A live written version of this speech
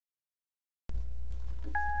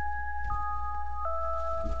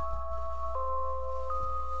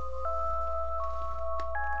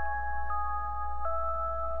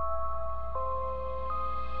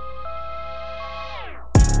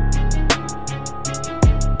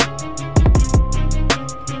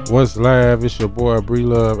What's live? It's your boy Bree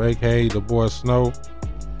Love, aka the boy Snow.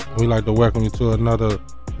 We like to welcome you to another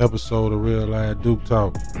episode of Real liveDuk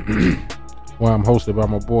Talk, where I'm hosted by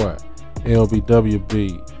my boy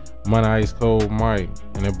LBWB, Money Ice Cold Mike,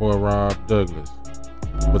 and that boy Rob Douglas.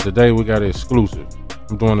 But today we got an exclusive.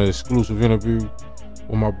 I'm doing an exclusive interview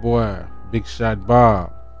with my boy Big Shot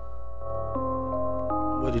Bob.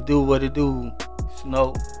 What it do,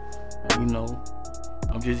 Snow. You know,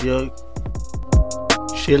 I'm just here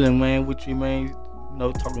chilling, man, with you, man. You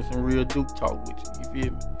know, talking some real Duke talk with you. You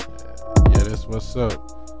feel me? Yeah, that's what's up.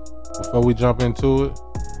 Before we jump into it,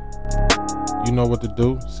 you know what to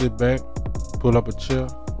do. Sit back, pull up a chair.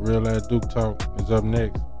 Real liveDuk Talk is up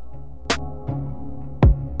next.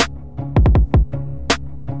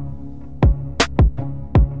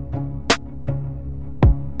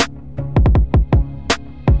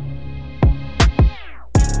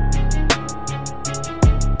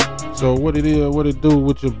 So what it is, what it do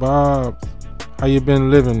with your Bob? How you been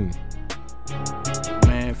living?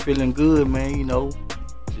 Man, feeling good, man. You know,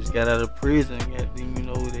 just got out of prison. You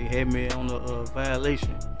know, they had me on a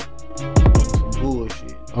violation. Some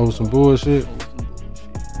bullshit. Oh, some bullshit? Oh, some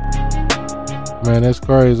bullshit. Man, that's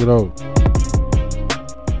crazy though.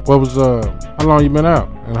 What was how long you been out?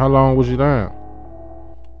 And how long was you down?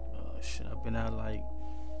 Shit, I've been out like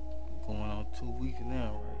going on 2 weeks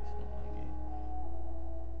now, right?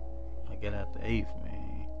 I got out the 8th,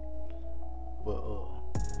 man. But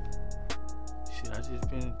shit, I just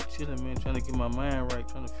been chilling, man, trying to get my mind right,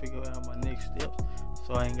 trying to figure out my next steps,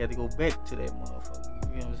 so I ain't got to go back to that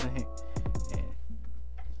motherfucker. You know what I'm saying? And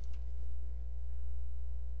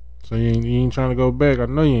So you ain't trying to go back? I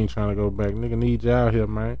know you ain't trying to go back. Nigga need you out here,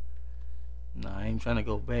 man. nah, I ain't trying to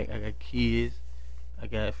go back. I got kids, I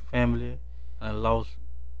got family. I lost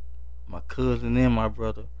my cousin and my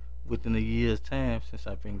brother within a year's time since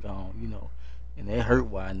I've been gone, you know. And that hurt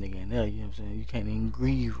why a nigga in there, you know what I'm saying? You can't even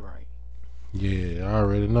grieve right. Yeah, I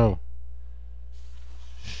already know.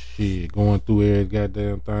 Shit, going through every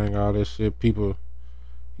goddamn thing, all that shit. People,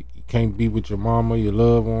 you can't be with your mama, your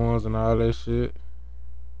loved ones, and all that shit.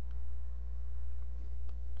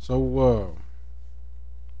 So,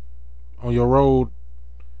 on your road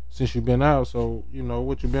since you been out, so you know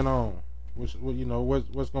what you been on. What's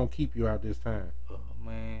gonna keep you out this time?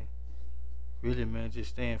 Man, really, man,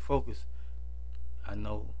 just staying focused. I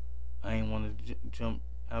know I ain't want to jump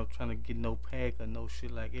out trying to get no pack or no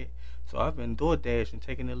shit like that. So I've been door dashing,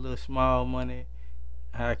 taking a little small money,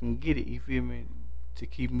 how I can get it, you feel me, to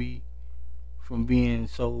keep me from being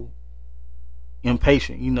so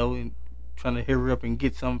impatient, you know, and trying to hurry up and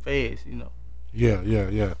get something fast, you know. Yeah,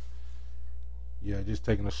 just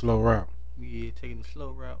taking a slow route. Yeah, taking the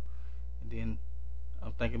slow route. And then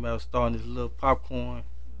I'm thinking about starting this little popcorn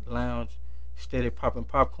lounge, steady popping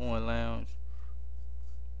popcorn lounge.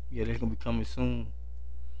 Yeah, that's gonna be coming soon.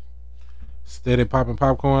 Steady popping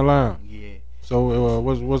popcorn lounge. Yeah. So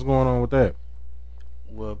what's going on with that?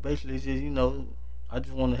 Well, basically, it's just, you know, I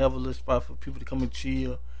just want to have a little spot for people to come and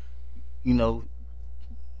chill. You know,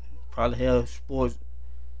 probably have sports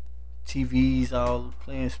TVs all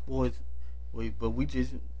playing sports. But we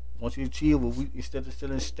just want you to chill. But we, instead of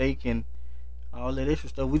selling steak and all that extra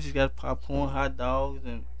stuff, we just got popcorn, hot dogs,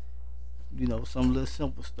 and, you know, some little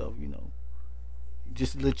simple stuff, you know.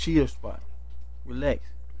 Just a little chill spot. Relax.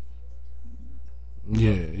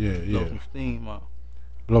 Yeah. Blow some steam out.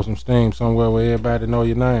 Blow some steam somewhere where everybody know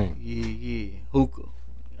your name. Yeah. Hookah.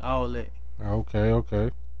 All that.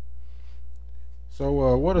 Okay.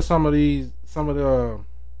 So what are some of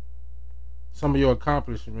your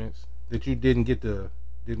accomplishments that you didn't get the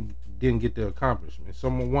accomplishment?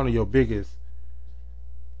 One of your biggest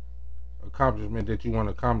accomplishment that you want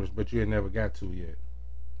to accomplish but you had never got to yet.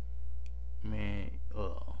 Man,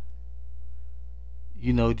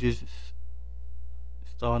 you know, just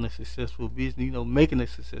starting a successful business, you know, making a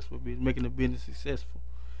successful business, making a business successful.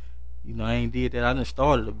 You know, I ain't did that. I done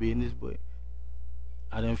started a business, but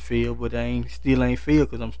I done fail, but I still ain't fail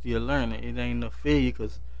because I'm still learning. It ain't no failure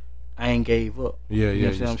because I ain't gave up. Yeah. You know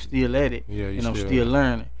what I'm saying? I'm still at it, and I'm still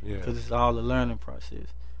learning because it's all a learning process.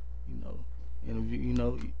 You know, and you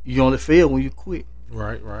know, you only fail when you quit.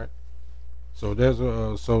 Right. So there's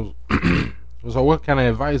so what kind of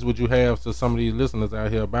advice would you have to some of these listeners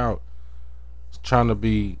out here about trying to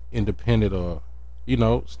be independent or, you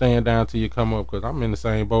know, staying down till you come up? Because I'm in the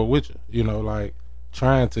same boat with you. You know, like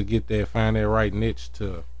trying to get there, find that right niche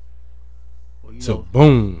to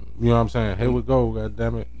boom. You know what I'm saying? Here we go. God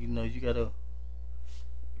damn it. You know, you gotta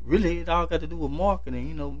really, it all got to do with marketing.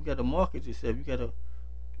 You know, you gotta market yourself. You gotta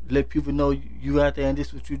let people know you out there and this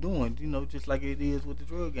is what you're doing. You know, just like it is with the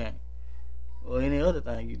drug game or any other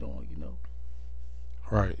thing you're doing. You know.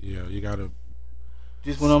 Right. Yeah. You gotta.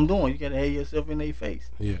 This what I'm doing. You gotta have yourself in their face.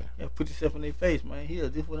 Yeah. You gotta put yourself in their face, man. Here,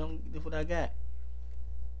 this what I got.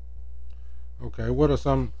 Okay. What are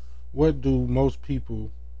some? What do most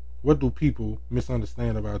people? What do people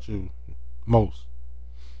misunderstand about you most?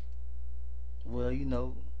 Well,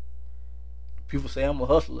 people say I'm a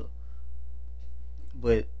hustler,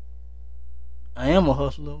 but I am a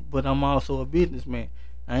hustler, but I'm also a businessman.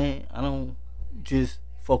 I don't just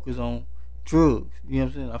focus on drugs. You know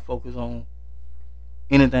what I'm saying? I focus on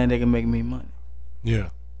anything that can make me money. Yeah.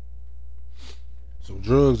 So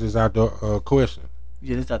drugs is out the question.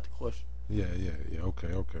 Yeah, that's not the question. Yeah.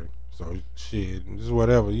 Okay. So shit, just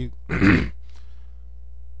whatever you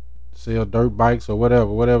sell dirt bikes or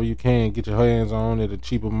whatever you can get your hands on at a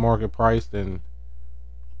cheaper market price than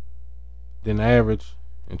the average,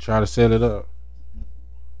 and try to sell it up.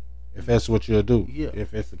 If that's what you'll do. Yeah.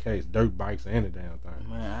 If that's the case, dirt bikes and the damn thing.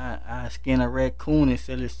 Man, I skin a raccoon and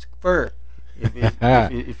sell its fur if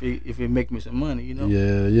it make me some money, you know.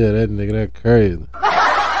 Yeah, that nigga, that crazy.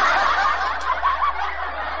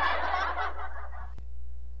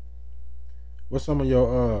 What's some of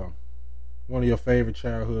your one of your favorite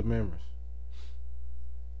childhood memories?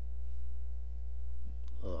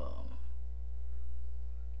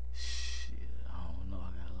 Shit, I don't know.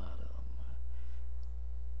 I got a lot of them.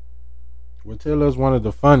 Well, tell us one of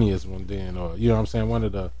the funniest ones then, or you know what I'm saying, one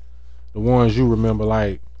of the ones you remember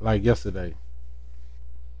like yesterday.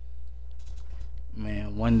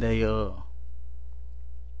 Man, one day,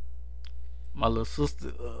 my little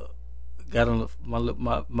sister got on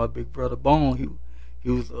my big brother Bone. He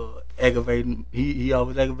was aggravating. He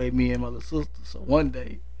always aggravated me and my little sister. So one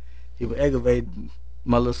day, he was aggravating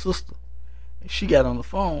my little sister, and she got on the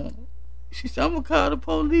phone. She said, "I'm gonna call the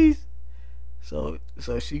police." So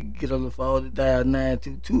she get on the phone to dial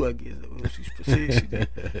 922. I guess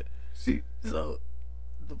so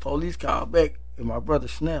the police called back, and my brother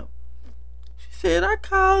snapped. She said, "I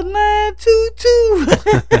called 922."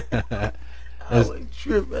 I was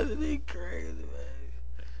tripping. That ain't crazy, man.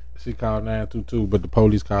 She called 922, but the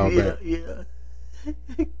police called back. Yeah.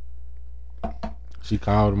 She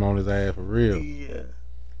called him on his ass for real. Yeah.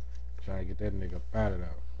 Trying to get that nigga fired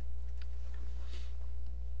out.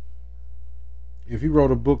 If you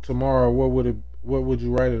wrote a book tomorrow, what would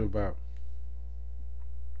you write it about?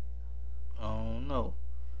 I don't know.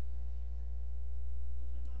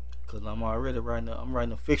 Cause I'm already writing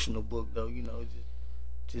a fictional book though,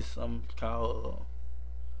 just something called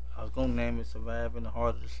I was gonna name it "Survive in the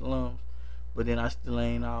Heart of the Slums," but then I still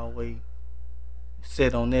ain't always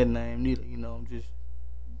set on that name neither. I'm just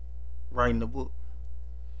writing the book.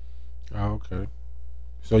 Oh, okay.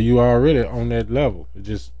 So you already on that level,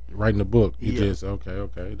 just writing a book. You just okay.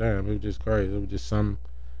 Damn, it was just crazy. It was just something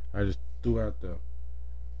I just threw out there.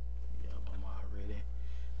 Yeah,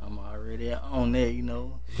 I'm already on that.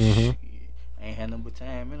 Mm-hmm. I ain't had no but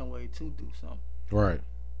time anyway to do something. Right.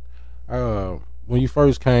 When you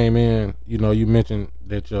first came in, you mentioned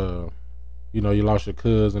that you lost your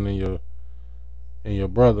cousin and your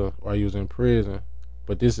brother while you was in prison.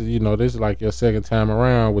 But this is like your second time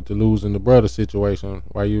around with the losing the brother situation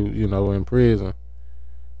while you in prison.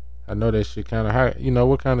 I know that shit kind of how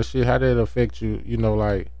what kind of shit, how did it affect you?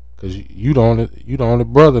 Like, cause you the only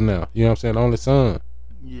brother now. You know what I'm saying? The only son.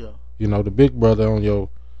 Yeah. The big brother on your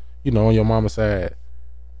on your mama's side.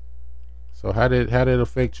 So how did it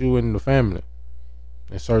affect you and the family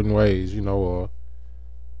in certain ways? Or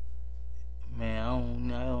man, I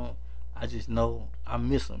don't. I just know I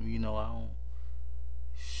miss them. I don't.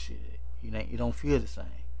 Shit, you don't feel the same.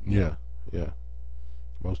 Yeah,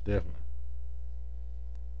 most definitely.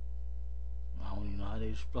 I don't even know how they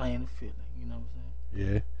explain the feeling. You know what I'm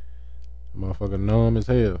saying? Yeah, motherfucker numb as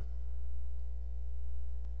hell.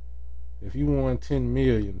 If you won $10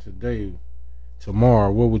 million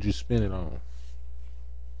tomorrow, what would you spend it on?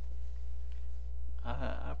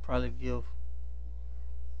 I probably give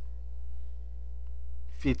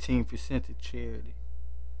 15% to charity.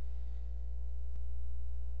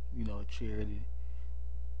 Charity.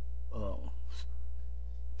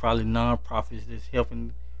 Probably non-profits that's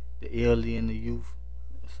helping the elderly and the youth,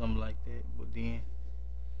 or something like that. But then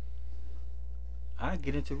I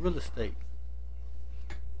get into real estate.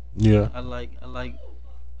 Yeah. I like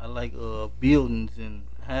buildings and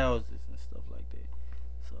houses and stuff like that.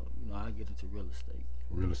 So I get into real estate.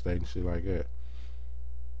 Real estate and shit like that.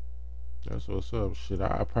 That's what's up. Shit,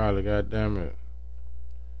 I probably, goddamn it,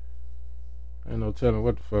 ain't no telling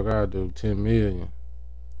what the fuck I do. 10 million.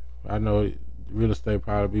 I know real estate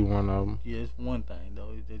probably be one of them. Yeah, it's one thing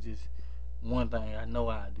though. It's just one thing I know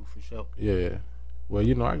I do for sure. Yeah. Well,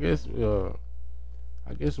 I guess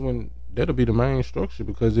I guess when that'll be the main structure,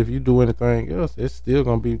 because if you do anything else, it's still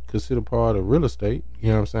gonna be considered part of real estate. You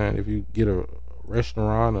know what I'm saying? If you get a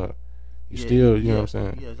restaurant, or you still, you know what I'm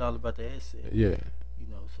saying? Yeah, it's all about the asset. Yeah. You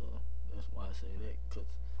know, so that's why I say that. Because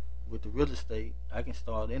with the real estate, I can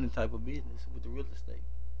start any type of business with the real estate.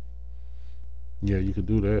 Yeah, you could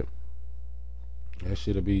do that. That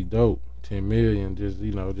shit'll be dope. 10 million, just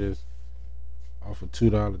off a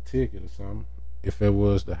 $2 ticket or something. If it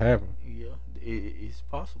was to happen. Yeah, it's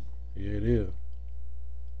possible. Yeah, it is.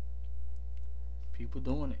 People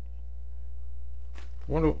doing it.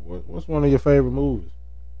 What's one of your favorite movies?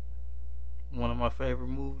 One of my favorite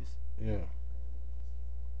movies. Yeah.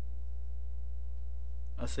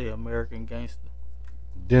 I say American Gangster.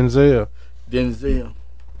 Denzel.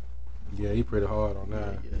 Yeah, he pretty hard on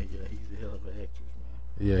that. Yeah. He's a hell of an actress,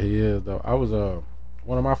 man. Yeah, he is though. I was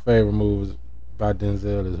one of my favorite movies by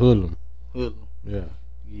Denzel is Hoodlum. Yeah.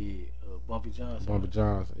 Yeah, Bumpy Johnson. Bumpy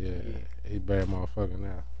Johnson. Yeah. He bad motherfucker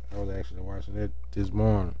now. I was actually watching that this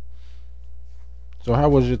morning. So how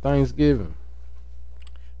was your Thanksgiving?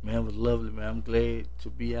 Man, it was lovely, man. I'm glad to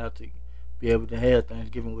be out to be able to have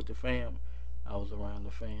Thanksgiving with the fam. I was around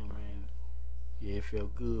the fam, man. Yeah, it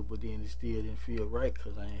felt good, but then it still didn't feel right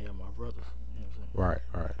because I ain't have my brothers. You know what I'm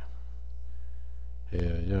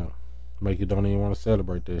saying? Right. Yeah. Make you don't even want to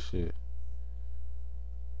celebrate that shit.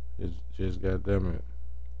 It's just goddamn it.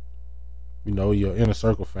 You know, your inner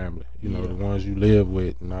circle family. You know, the ones you live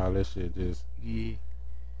with and all that shit. Just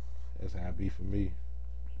that's how it be for me.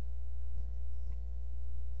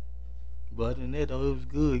 But other than that, though, it was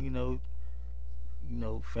good. You know,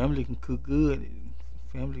 family can cook good.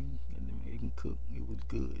 Family can cook. It was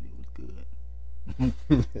good.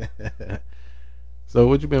 So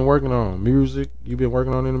what you been working on? Music? You been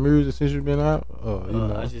working on any music since you been out?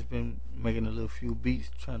 I just been making a little few beats,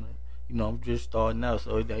 trying to. You know, I'm just starting out,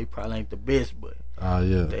 so they probably ain't the best, but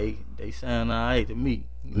they sound alright to me.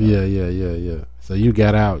 You know? Yeah. So you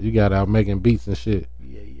got out making beats and shit.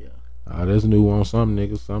 Yeah. That's new on some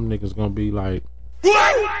niggas. Some niggas gonna be like,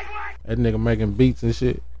 that nigga making beats and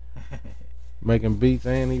shit. Making beats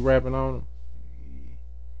and he rapping on them. Yeah.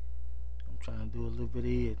 I'm trying to do a little bit of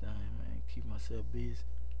everything, man. Keep myself busy.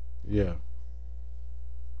 Yeah.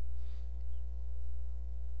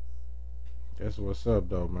 That's what's up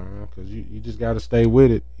though, man. Cause you just gotta stay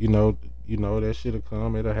with it. You know that shit'll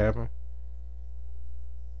come. It'll happen.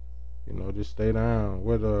 You know, just stay down.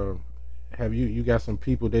 What have you got some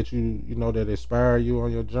people that you know that inspire you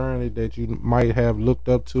on your journey that you might have looked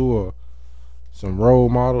up to, or some role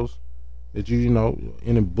models that you know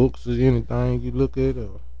any books or anything you look at?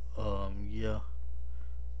 Or yeah.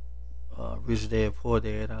 Rich Dad Poor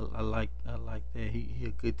Dad. I like that. He a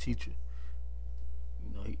good teacher.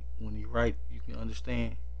 You know, when he write, you can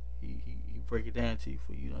understand. He break it down to you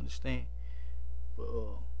for you to understand. But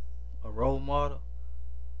a role model,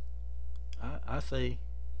 I say,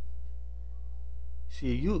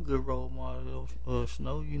 shit, you a good role model,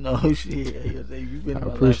 Snow. You know, shit. You been in my life. I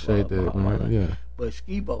appreciate that, man. Yeah. But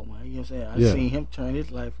Skibo, man, you know what I'm saying? I seen him turn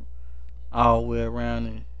his life all the way around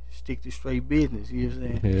and stick to straight business. You know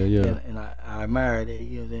what I'm saying? Yeah. And I admire that.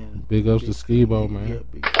 You know what I'm saying? Big ups to Skibo, man. Yeah,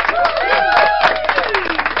 big.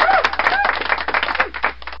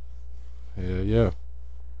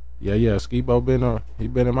 Yeah. Skibo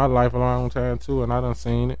been in my life a long time too, and I done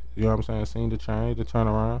seen it. You know what I'm saying? Seen the change, the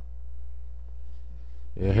turnaround.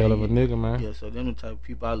 Yeah, hell of a nigga, man. Yeah, so them the type of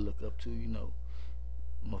people I look up to. You know,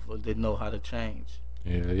 motherfuckers that know how to change.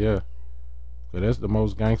 Yeah. But that's the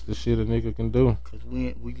most gangster shit a nigga can do. Cause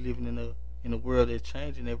we living in a world that's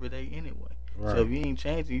changing every day anyway. Right. So if you ain't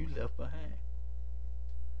changing, you left behind.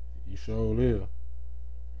 You sure live.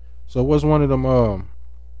 So what's one of them?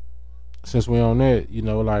 Since we on that, you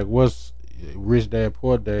know, like what's Rich Dad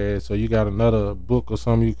Poor Dad? So you got another book or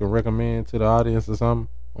something you can recommend to the audience or something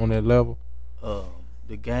on that level?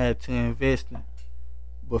 The Guide to Investing.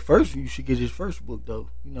 But first, you should get his first book though.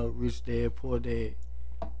 You know, Rich Dad Poor Dad.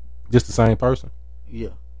 Just the same person? Yeah.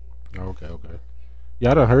 Okay.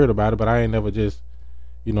 Yeah, I done heard about it, but I ain't never just,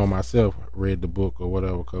 you know, myself read the book or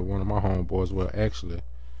whatever. Because one of my homeboys,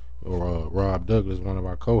 Rob Douglas, one of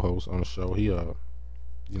our co-hosts on the show, he had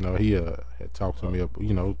talked to me,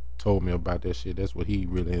 you know, told me about that shit. That's what he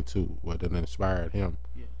really into, what inspired him.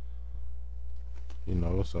 Yeah. You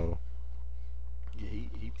know, so. Yeah,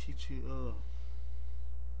 he teach you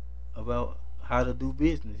about how to do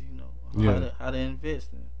business. You know, how to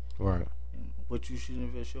invest in. Right. And what you should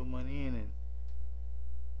invest your money in, and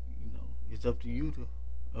you know, it's up to you to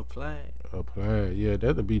apply it. Yeah,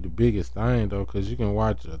 that'll be the biggest thing though, because you can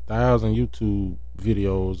watch 1,000 YouTube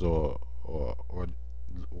videos or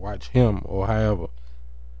watch him or however.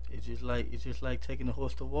 It's just like taking a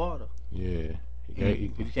horse to water. Yeah. But you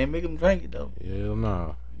can't make him drink it though. Hell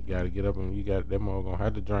no. You gotta get up and that mother gonna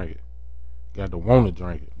have to drink it. Got to want to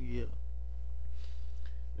drink it. Yeah.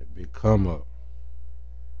 That big come up.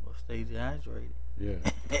 Or stay dehydrated. Yeah.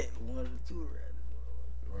 One or two,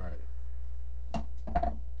 right.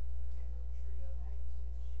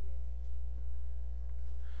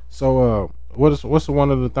 So, what's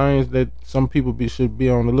one of the things that some people should be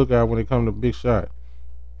on the lookout when it comes to Big Shot?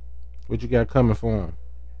 What you got coming for him?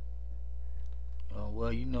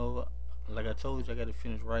 Well, you know, like I told you, I got to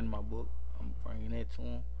finish writing my book. I'm bringing that to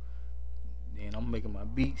him. Then I'm making my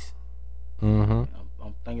beats. Mm-hmm.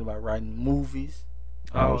 I'm thinking about writing movies.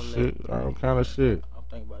 All shit, all kind of shit. I'm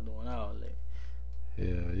thinking about doing all that.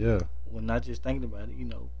 Yeah. Well, not just thinking about it, you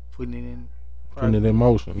know, putting it in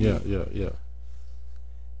motion. Yeah.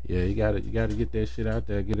 Yeah, you gotta get that shit out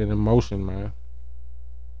there, get it in motion, man.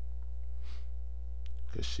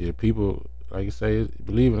 Cause shit, people, like you say,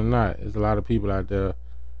 believe it or not, there's a lot of people out there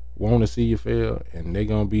want to see you fail, and they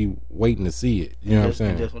gonna be waiting to see it. You know what I'm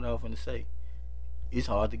saying? That's what I was gonna say. It's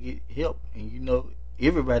hard to get help, and you know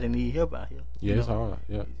everybody need help out here. Yeah, it's hard.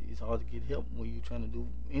 Yeah, it's hard to get help when you're trying to do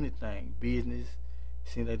anything, business.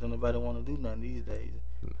 Seems like don't nobody want to do nothing these days.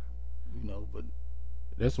 You know, but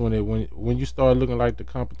that's when you start looking like the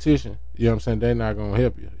competition. You know what I'm saying? They're not gonna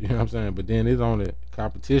help you. You know what I'm saying? But then it's only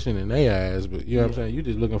competition in their eyes. But you know what I'm saying? You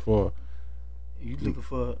just looking for. You looking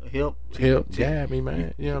for help? Guide me,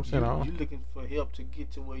 man. You know what I'm saying? You looking for help to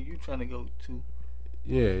get to where you trying to go to.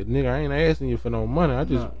 Yeah, nigga, I ain't asking you for no money. I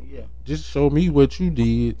just show me what you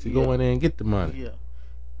did to go in there and get the money. Yeah,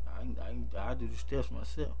 I do the steps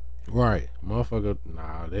myself. Right, motherfucker.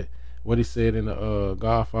 Nah, that what he said in the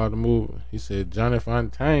Godfather movie. He said Johnny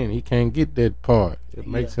Fontaine, he can't get that part. It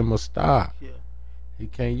makes him a star. Yeah, You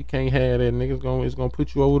can't have that. Niggas it's gonna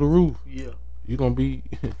put you over the roof. Yeah, you gonna be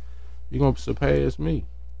you gonna surpass me.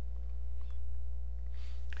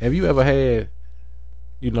 Have you ever had,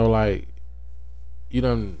 like, you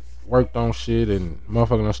done worked on shit and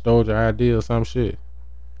motherfucker done stole your idea or some shit,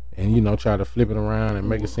 and try to flip it around and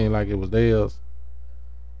make it seem like it was theirs?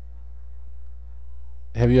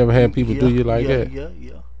 Have you ever had people do you like that?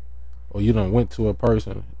 Yeah. Or you done went to a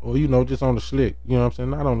person, or just on the slick, you know what I'm saying?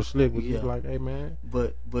 Not on the slick, but just like, hey man.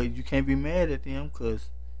 But you can't be mad at them because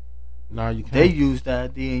you can't. They used the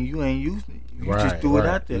idea and you ain't using it. You just threw it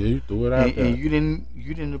out there. Yeah, you threw it out there. And you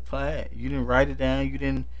didn't apply it. You didn't write it down. You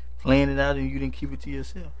didn't plan it out, and you didn't keep it to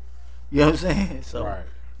yourself. You know what I'm saying? So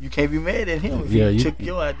you can't be mad at him if he took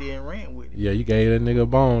your idea and ran with it. Yeah, you gave that nigga a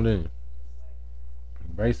bone then.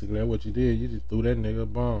 Basically, that's what you did. You just threw that nigga a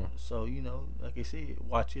bone. So, like I said,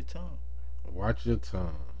 watch your tongue. Watch your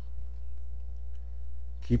tongue.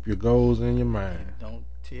 Keep your goals in your mind. And don't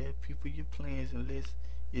tell people your plans unless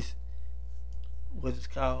it's what it's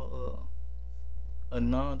called a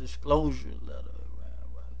non-disclosure letter.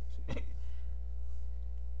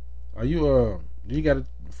 Are you do you got a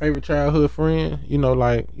favorite childhood friend?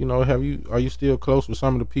 Are you still close with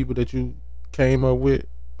some of the people that you came up with?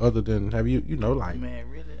 Other than have you like, man,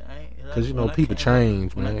 really, I ain't, because people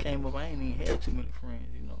change, man. When I came up, I ain't even had too many friends.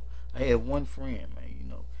 I had one friend,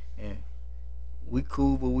 man. And we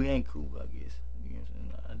cool, but we ain't cool, I guess. You know what I'm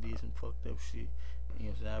saying? I did some fucked up shit. You know what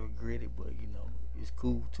I'm saying? I regret it, but it's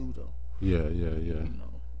cool too, though. Yeah.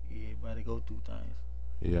 Everybody go through things.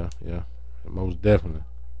 Yeah, most definitely.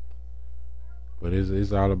 But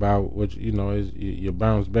it's all about what you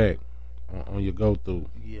bounce back on your go through.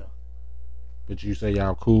 Yeah. But you say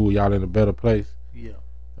y'all cool, y'all in a better place? Yeah.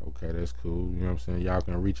 Okay, that's cool. You know what I'm saying? Y'all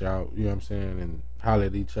can reach out, you know what I'm saying, and holler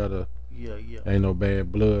at each other. Yeah. Ain't no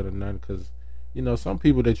bad blood or nothing, because, some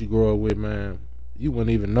people that you grow up with, man, you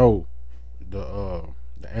wouldn't even know the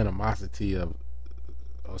animosity of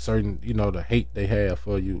a certain, the hate they have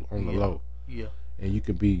for you on the low. Yeah. And you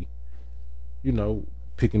could be,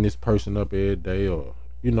 picking this person up every day or,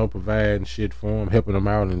 providing shit for them, helping them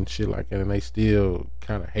out and shit like that, and they still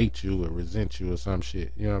kind of hate you or resent you or some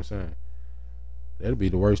shit. You know what I'm saying? That'd be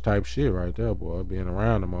the worst type shit right there, boy. Being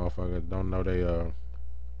around the motherfucker don't know they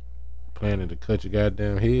planning to cut your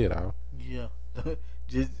goddamn head off. Yeah,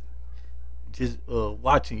 just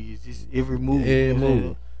watching you, just every move. Every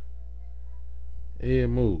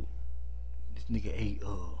move. This nigga ate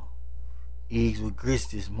eggs with grits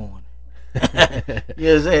this morning. You know what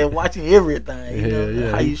I'm saying? Watching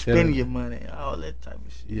everything. How you spend your money, all that type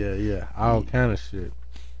of shit. Yeah. All kind of shit.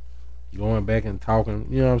 Going back and talking,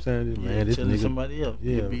 you know what I'm saying? Man, this telling nigga, somebody else.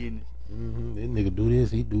 Yeah. Business. This nigga do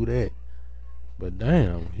this, he do that. But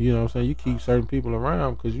damn, you know what I'm saying? You keep certain people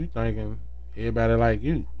around because you thinking everybody like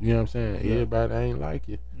you. You know what I'm saying? Yeah. Everybody ain't like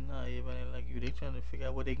you. No, everybody ain't like you. They trying to figure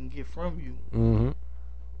out what they can get from you. Mm-hmm.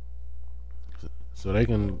 so they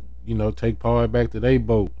can, take part back to their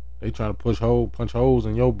boat. They trying to punch holes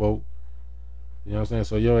in your boat. You know what I'm saying?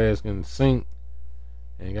 So your ass can sink,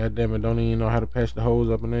 and goddamn it, don't even know how to patch the holes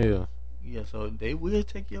up in there. Yeah, so they will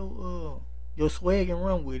take your swag and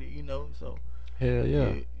run with it, So Hell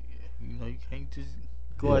yeah. you can't just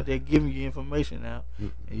go out there giving your information out,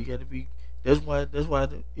 and you got to be. That's why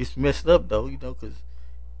it's messed up though, because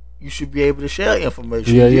you should be able to share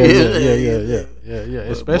information. Yeah.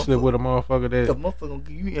 Especially with a motherfucker that. The motherfucker gonna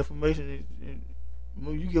give you information, and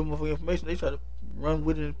when you give motherfucker information, they try to run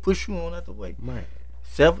with it and push you on out the way. Man.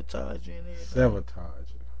 Sabotage you and everything.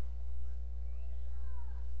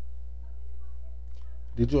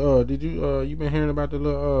 Did you been hearing about the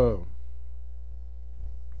little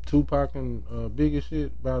Tupac and Biggie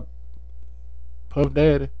shit about Puff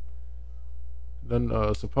Daddy?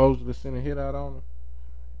 Done supposedly sent a hit out on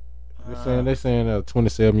him. They saying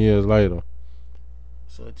 27 years later.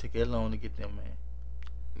 So it took that long to get them, man.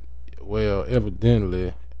 Well,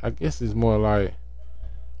 evidently, I guess it's more like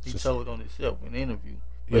he told on himself in an interview.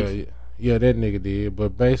 Yeah, that nigga did.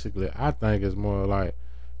 But basically, I think it's more like,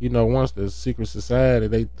 once the secret society,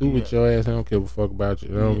 they through with your ass, they don't give a fuck about you.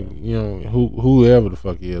 Whoever the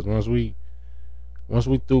fuck he is. Once we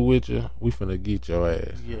through with you, we finna get your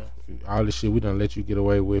ass. Yeah. All this shit we done let you get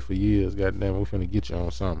away with for years, goddamn, we finna get you on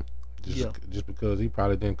something. Just because he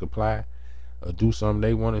probably didn't comply or do something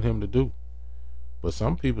they wanted him to do. But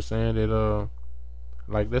some people saying that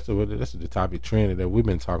like that's the topic trend that we've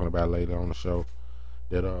been talking about later on the show,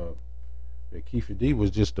 that Kiefer D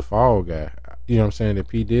was just the fall guy. You know what I'm saying? That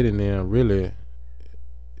P Diddy and them really,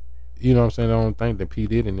 you know what I'm saying? I don't think that P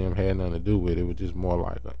Diddy and them had nothing to do with it. It was just more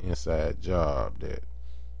like an inside job that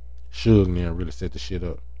Suge and them really set the shit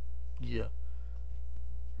up. Yeah.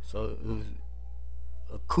 So it was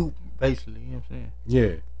a coup, basically. You know what I'm saying?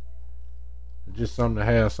 Yeah. Just something to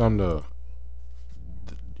have, something to,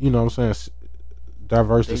 you know what I'm saying,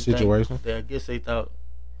 diverse the situation. I guess they thought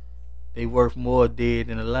they worth more dead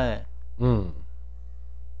than alive.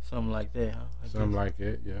 Something like that, huh? Something like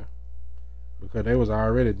that, yeah. Because they was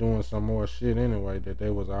already doing some more shit anyway that they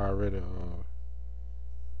was already,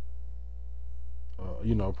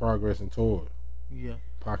 progressing toward. Yeah.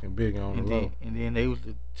 Pac and Big on the low. And then they was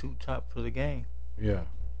the two top for the game. Yeah.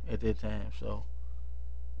 At that time, so.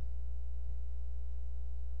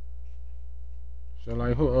 So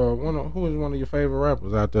like, who is one of your favorite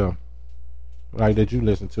rappers out there, like that you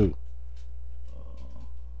listen to?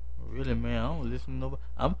 Really, man, I don't listen to nobody.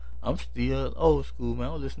 I'm still old school, man. I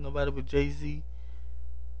don't listen to nobody but Jay-Z.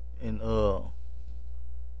 And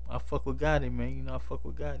I fuck with Gotti, man. I fuck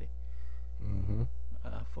with Gotti. I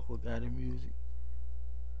fuck with Gotti music.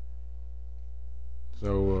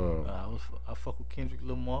 So I fuck with Kendrick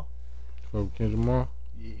Lamar. Fuck with Kendrick Lamar.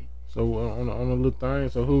 Yeah. So on a little thing.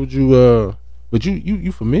 So who would you But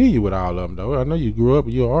you familiar with all of them though? I know you grew up.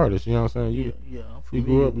 You're an artist. You know what I'm saying? Yeah. I'm familiar. You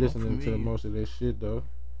grew up listening to most of that shit though.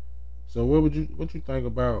 So what you think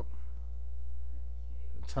about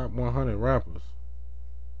the top 100 rappers?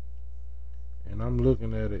 And I'm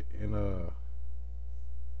looking at it in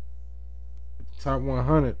top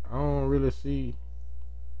 100. I don't really see.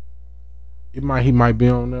 He might be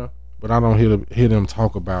on there, but I don't hear them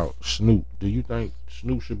talk about Snoop. Do you think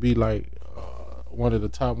Snoop should be like one of the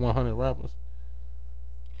top 100 rappers?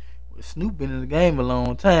 Well, Snoop been in the game a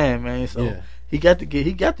long time, man. So he got to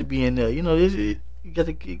be in there. You got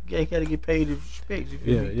to get paid his respect.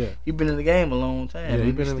 He been in the game a long time. Yeah,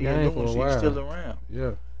 he been in the game for a while. He's still around.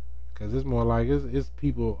 Yeah, because it's more like it's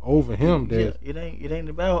people over him that it ain't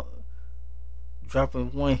about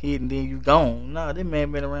dropping one hit and then you gone. Nah, that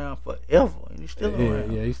man been around forever and he's still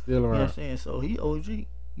around. Yeah, he's still around. You know what I'm saying? So he OG. You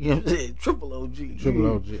know what I'm saying? Triple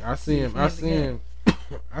OG. I see him. I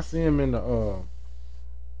see him in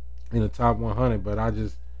the top 100, but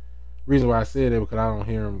reason why I said that because I don't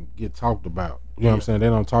hear him get talked about. You know what I'm saying? They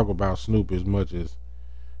don't talk about Snoop as much as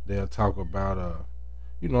they'll talk about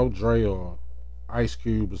Dre or Ice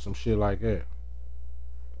Cube or some shit like that.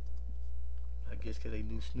 I guess because they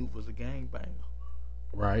knew Snoop was a gangbanger.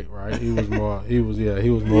 Right. He was more. He was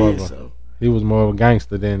more of a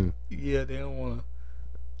gangster than. Yeah, they don't want to.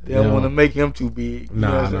 They don't want to make him too big.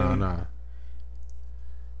 Nah.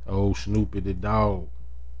 Oh, Snoopy the dog.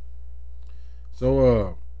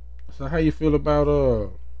 So how you feel about I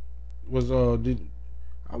wasn't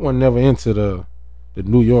never into the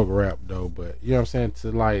New York rap though, but you know what I'm saying,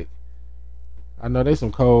 to like, I know they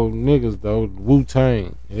some cold niggas though,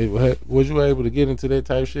 Wu-Tang. Was you able to get into that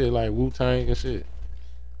type of shit like Wu-Tang and shit?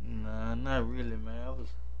 Nah, not really, man.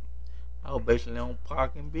 I was basically on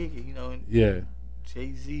Pac and Biggie, and yeah,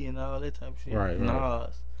 Jay-Z and all that type of shit. Right.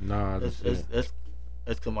 Nas. That's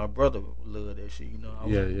That's because my brother loved that shit. I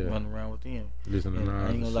was running around with him. Listen to And I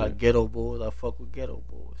ain't gonna lie, Ghetto Boys. I fuck with Ghetto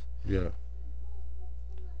Boys. Yeah.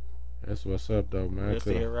 That's what's up, though, man. That's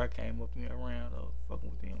the era I came up around fucking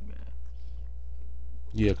with them guys.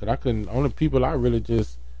 Yeah, because I couldn't. Only people I really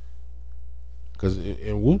just. Because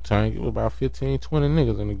in Wu-Tang, it was about 15, 20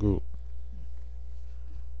 niggas in the group.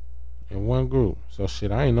 In one group. So,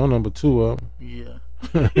 shit, I ain't know number 2 of them. Yeah.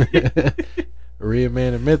 Red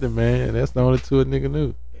Man and Method Man. That's the only 2 a nigga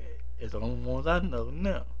knew. It's the only ones I know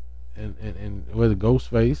now. And with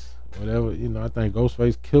Ghostface, whatever, I think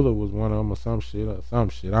Ghostface Killer was one of them or some shit. I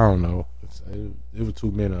don't know. It was too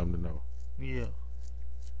many of them to know. Yeah.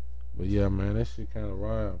 But yeah, man, that shit kind of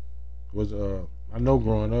wild. I know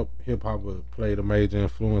growing up, hip hop played a major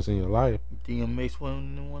influence in your life. DMX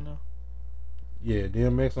wasn't the one though. Yeah,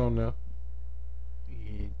 DMX on there.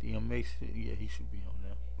 Yeah, DMX. Yeah, he should be on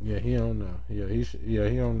there. Yeah, he on there. Yeah,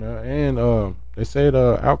 he on there. And they say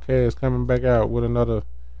the Outkast coming back out with a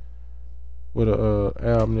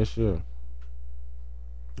album this year.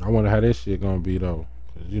 I wonder how that shit gonna be though,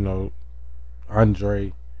 'cause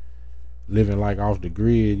Andre living like off the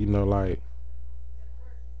grid.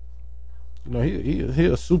 He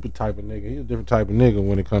a super type of nigga. He a different type of nigga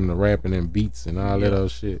when it comes to rapping and beats and all that other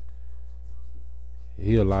shit.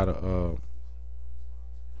 He a lot of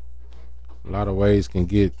ways can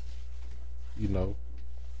get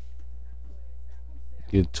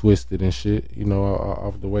twisted and shit,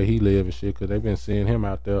 off the way he live and shit, because they've been seeing him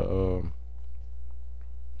out there,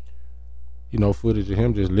 footage of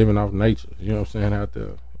him just living off nature, out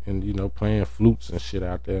there, and, playing flutes and shit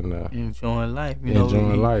out there and enjoying life,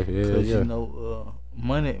 enjoying life, yeah.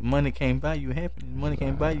 Money can't buy you happiness, money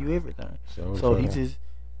can't buy you everything. So he just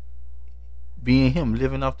being him,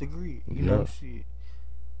 living off the grid, shit.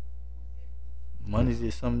 Money's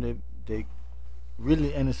just something that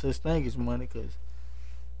really ain't a such thing as money, because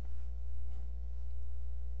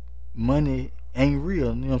money ain't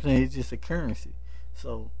real, you know what I'm saying? It's just a currency.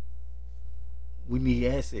 So we need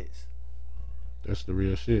assets. That's the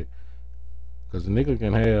real shit. Because a nigga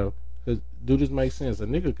can have, do this make sense? A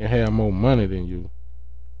nigga can have more money than you,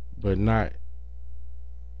 but not,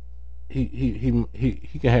 he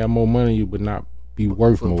can have more money than you, but not be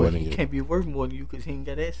worth more than you. He can't be worth more than you because he ain't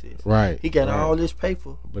got assets. Right. He got all this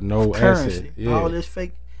paper, but no currency, asset. Yeah. all this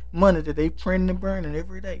fake money that they printing and burning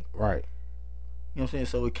every day. Right. You know what I'm saying?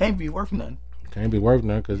 So it can't be worth nothing. Can't be worth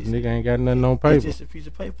nothing because nigga ain't got nothing on paper. It's just a piece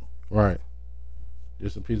of paper. Right.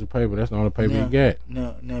 Just a piece of paper. That's the only paper you got.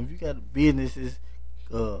 Now, if you got businesses,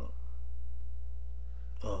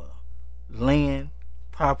 land,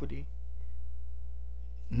 property,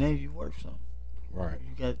 now you worth something. Right.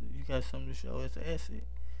 You got something to show as an asset.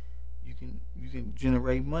 You can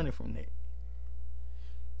generate money from that.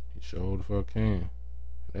 You sure the fuck can.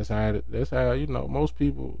 That's how most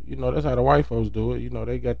people, that's how the white folks do it.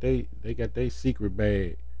 They got they secret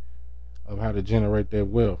bag of how to generate that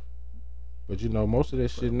wealth. But most of that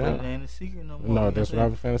shit now. But it ain't a secret no more. No, that's what I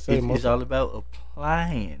was trying to say. It's all about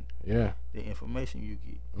applying the information you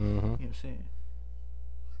get. Mm-hmm. You know what I'm saying?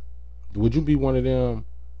 Would you be one of them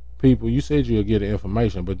people? You said you'll get the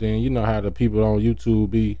information, but then you know how the people on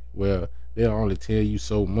YouTube be, where they'll only tell you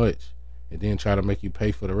so much and then try to make you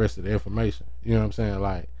pay for the rest of the information. You know what I'm saying?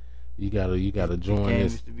 Like, you gotta join the game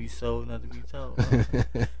this. Is to be sold, not to be told.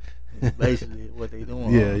 It's basically what they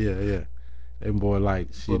doing. Yeah. Them boy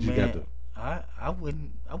like shit. But you man, got to. I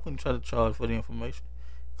wouldn't try to charge for the information,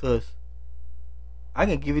 cause I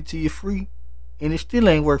can give it to you free, and it still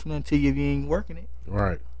ain't worth nothing to you if you ain't working it.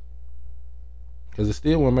 Right. Cause it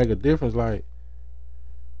still won't make a difference. Like,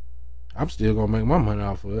 I'm still gonna make my money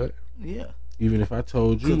off of it. Yeah. Even if I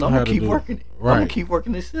told you I'm gonna keep working it. Right. I'm gonna keep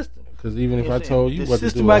working this system. Because even if I told you the what to do,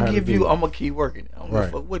 system I give you, I'm gonna keep working it. I'm gonna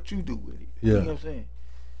fuck what you do with it. Yeah. You know what I'm saying?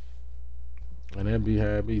 And that be how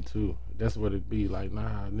it be too. That's what it be. Like,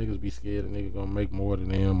 nah, niggas be scared a nigga gonna make more than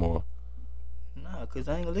them or. Nah, cause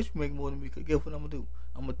I ain't gonna let you make more than me. Cause guess what I'm gonna do?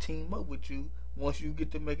 I'm gonna team up with you once you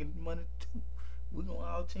get to making money too. We gonna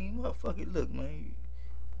all team up. Fuck it, look, man.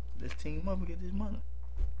 Let's team up and get this money.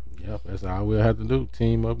 Yep, that's all we'll have to do.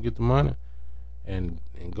 Team up, get the money, and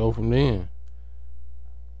go from there.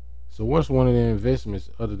 So what's one of the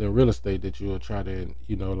investments other than real estate that you'll try to,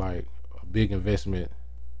 like a big investment,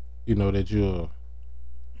 that you'll.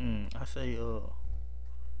 I say,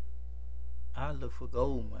 I look for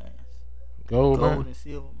gold mines. Gold and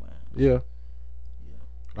silver mines. Yeah.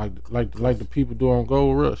 Like the people do on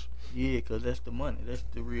Gold Rush. Yeah, cause that's the money. That's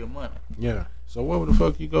the real money. Yeah. So where the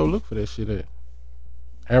fuck you go look for that shit at?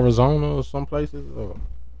 Arizona or some places? Or?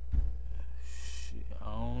 Shit,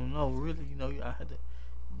 I don't know. Really, I had to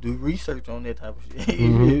do research on that type of shit.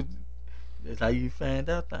 Mm-hmm. That's how you find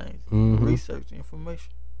out things. Mm-hmm. Research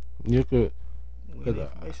information. You could, We in cause the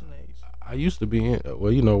information age. I used to be in,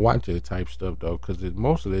 well, watching type stuff though, cause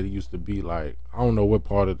most of it used to be like, I don't know what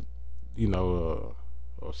part of,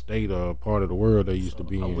 or state or part of the world they used to So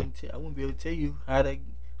be in. I wouldn't be able to tell you how to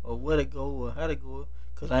or where to go or how to go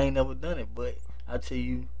because I ain't never done it. But I tell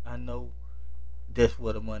you, I know that's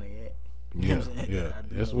where the money at. You know Yeah, what I'm saying? yeah, I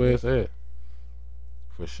do that's know where that. it's at,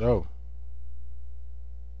 for sure.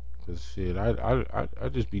 Cause shit, I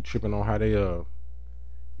just be tripping on how they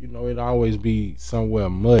it always be somewhere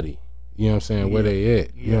muddy. You know what I'm saying? Where Yeah, they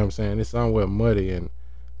at? You know what yeah. I'm saying? It's somewhere muddy and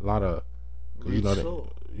a lot of, cause Rich soul.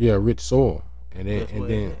 yeah, rich soil. That's And where it's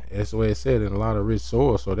then at. that's the way it said in a lot of rich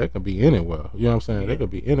soil, so that could be anywhere. You know what I'm saying? They Yeah.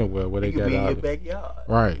 could be anywhere where they It could got be in all your the backyard.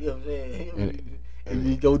 right. You know what I'm And saying? And and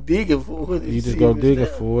you go digging for it and you just see go if it's digging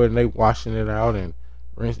there. for it and they washing it out and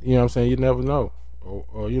rinse, you know what I'm saying? You never know.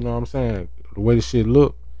 Or you know what I'm saying? The way the shit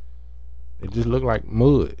look, it just look like mud.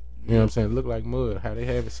 You know what Yeah. I'm saying? It look like mud. How they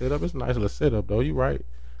have it set up, it's a nice little setup though. You right.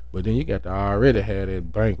 But then you got to already have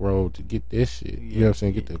that bankroll to get this shit. You know what Yeah. I'm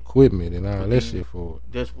saying? Yeah. Get the equipment and all But that then shit for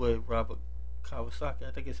it. that's what Robert Kawasaki,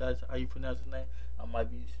 I think it's how you pronounce his name. I might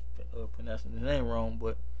be pronouncing his name wrong,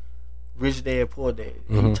 but Rich Dad Poor Dad.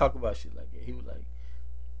 Mm-hmm. He talk about shit like that. He was like,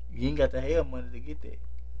 you ain't got to have money to get that. You know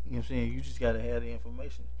what I'm saying? You just got to have the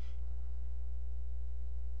information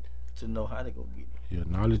to know how to go get it. Yeah,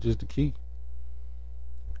 knowledge is the key.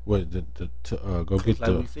 What to go get Like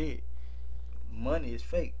the we said, money is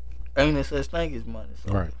fake. Ain't no such thing as money.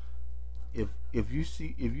 So right. if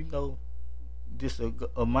you know this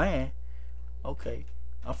a man, okay,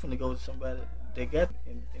 I'm finna go to somebody that got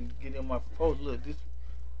and get in my proposal. Look, this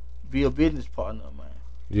be a business partner of mine.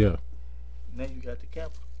 Yeah. Now you got the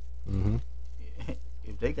capital. Mm-hmm.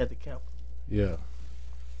 If they got the capital, Yeah.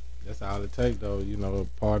 That's all it take though. You know, a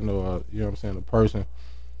partner or you know what I'm saying, a person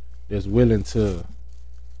that's willing to,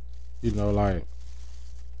 like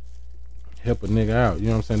help a nigga out. You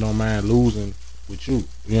know what I'm saying? Don't mind losing with you.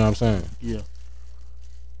 You know what I'm saying? yeah.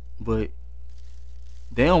 But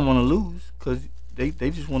they don't want to lose because they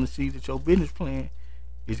just want to see that your business plan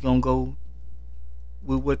is gonna go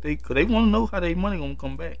with what because they want to know how their money gonna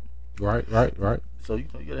come back. Right. So you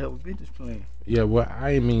gotta have a business plan. Yeah, well,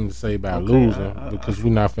 I ain't mean to say about Okay, losing because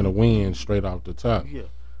we're not finna win straight off the top. Yeah,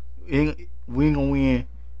 we ain't gonna win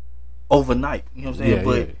overnight. You know what I'm saying? Yeah,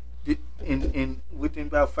 but in within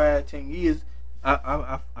about 5-10 years,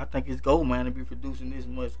 I think it's gold mine to be producing this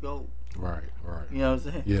much gold. Right. You know what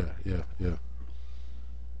I'm saying? Yeah.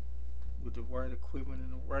 With the right equipment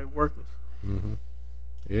and the right workers. Mm-hmm.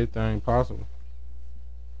 Everything possible.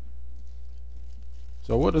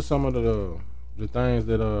 So, what are some of the things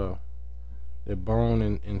that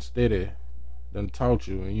Bone and Steady done taught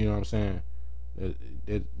you, and you know what I'm saying,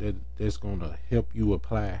 that's gonna help you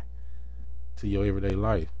apply to your everyday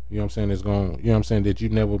life? You know what I'm saying? It's going, you know what I'm saying, that you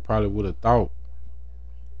never probably would have thought.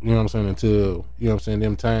 You know what I'm saying, until you know what I'm saying,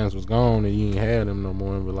 them times was gone and you ain't had them no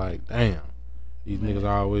more, and be like, damn, these niggas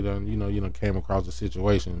always done, you done came across a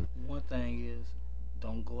situation. One thing is,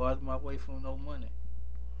 don't go out of my way for no money,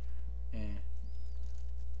 and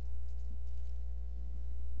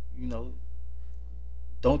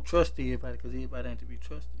don't trust everybody because everybody ain't to be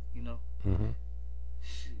trusted. Mm-hmm.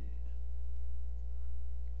 Shit.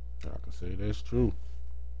 I can say that's true.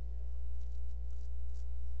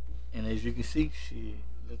 And as you can see, shit,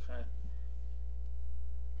 look how.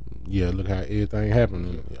 Yeah, look how everything happened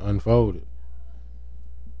and unfolded.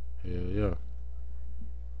 Hell yeah.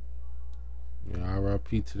 Yeah,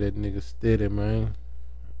 R.I.P. to that nigga Steady, man.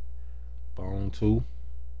 Bone 2.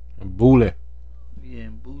 And Bully. Yeah,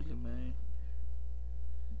 and Bully, man.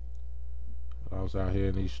 I was out here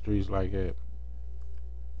in these streets like that.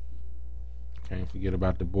 Can't forget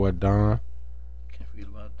about the boy Don. Can't forget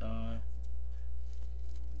about Don.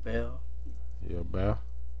 Bell. Yeah, Bell.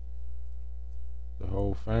 The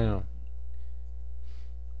whole fam.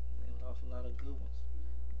 We lost a lot of good ones.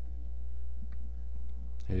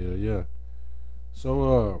 Hell yeah.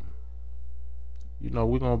 So we're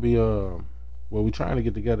gonna be we're trying to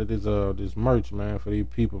get together this merch, man, for these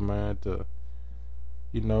people, man, to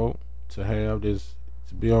to have this,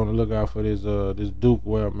 to be on the lookout for this Duke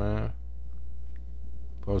wear, man.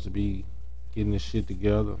 Supposed to be getting this shit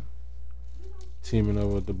together. Teaming up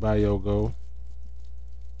with the Bayogo.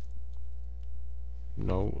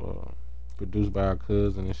 Produced by our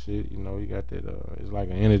cousin and shit. You got that it's like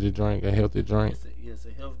an energy drink, a healthy drink. It's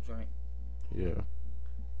a health drink. Yeah.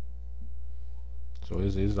 So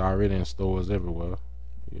it's already in stores everywhere.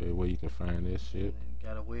 Yeah, where you can find this shit.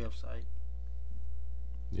 Got a website.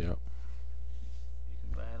 Yep. You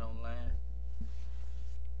can buy it online.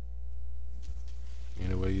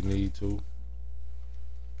 Any way you need to.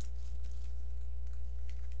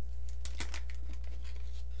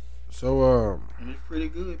 So And it's pretty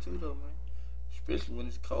good too, though, man. Especially when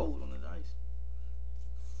it's cold on the ice.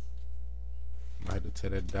 I had to tear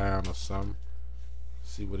that down or something.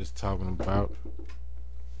 See what it's talking about.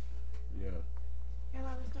 Yeah.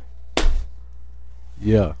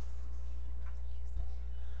 Yeah.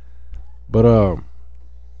 But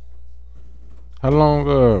how long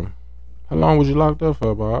was you locked up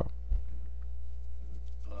for, Bob?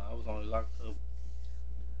 I was only locked up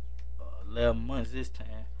 11 months this time.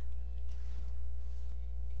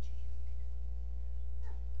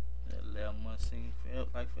 11 months seemed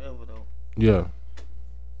like forever though. Yeah.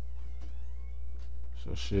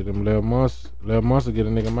 So shit, them 11 months to get a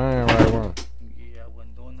nigga mind right on. Yeah, I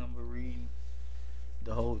wasn't doing nothing but reading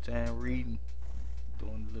the whole time, reading,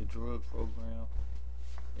 doing the little drug program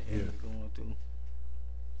they had me going through.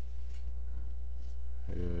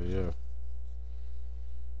 Yeah.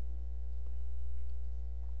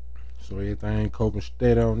 So everything coping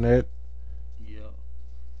steady on that. Yeah.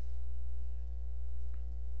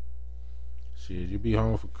 Shit, you be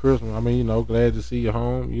home for Christmas. I mean, you know, glad to see you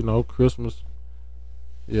home. You know, Christmas.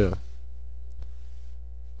 Yeah.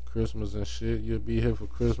 Christmas and shit. You'll be here for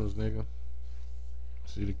Christmas, nigga.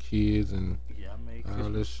 See the kids and I made all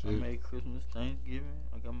Christmas. this shit. I made Christmas, Thanksgiving.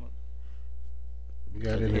 I got my. You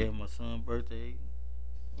got any? Had my son's birthday.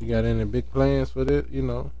 You got any big plans for that? You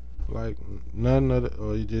know, like none of it,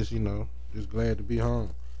 or you just, you know, just glad to be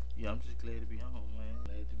home. Yeah, I'm just glad to be home, man.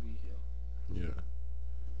 Glad to be here. Yeah.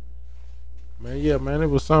 Man, yeah, man, it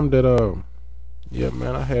was something that yeah,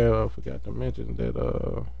 man, I had forgot to mention that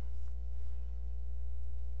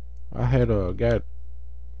I had got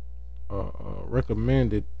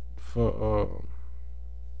recommended for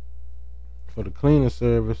the cleaning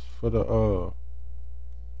service for the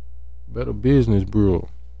Better Business Bureau.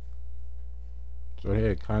 So I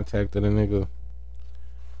had contacted a nigga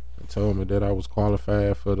and told me that I was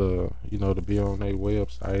qualified for the, you know, to be on their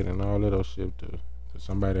website and all that other shit. To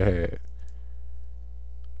somebody had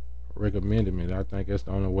recommended me. I think that's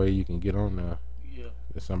the only way you can get on there. Yeah.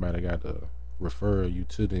 That somebody got to refer you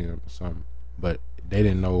to them or something. But they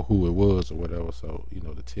didn't know who it was or whatever, so, you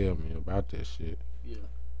know, to tell me about that shit. Yeah.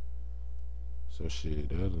 So shit,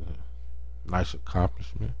 that was a nice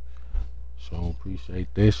accomplishment. So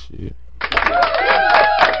appreciate that shit.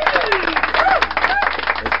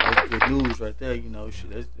 That's good news right there, you know.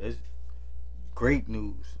 Shit, that's great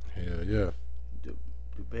news. Hell yeah. The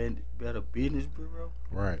Better Business Bureau.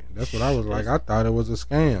 Right. That's what I was like. I thought it was a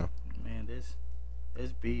scam. Man,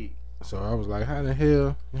 that's big. So I was like, how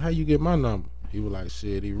you get my number? He was like,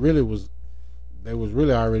 shit, they was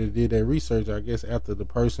really already did that research, I guess, after the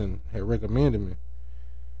person had recommended me.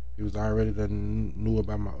 He was already knew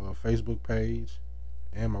about my Facebook page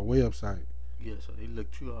and my website. Yeah, so they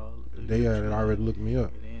looked you all. They had already looked me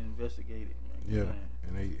up. They investigated, man. Yeah,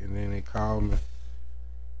 and then they called me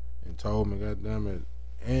and told me, goddamn it,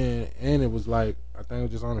 and it was like, I think it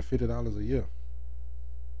was just only $50 a year.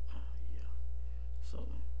 Yeah. So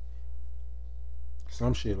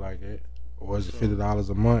some shit like that, or is it $50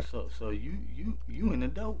 a month? So you in the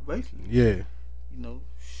dope basically. Yeah. You know,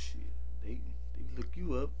 shit. They look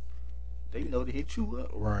you up. They know to hit you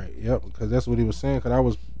up. Right, yep, because that's what he was saying, because I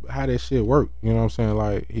was, how that shit worked, you know what I'm saying?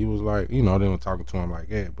 Like, he was like, you know, they weren't talking to him like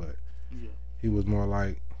that, but he was more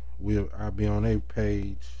like, I'll be on their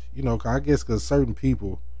page, you know, cause I guess because certain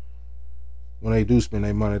people, when they do spend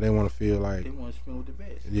their money, they want to feel like, they want to spend with the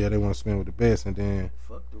best. Yeah, they want to spend with the best, and then,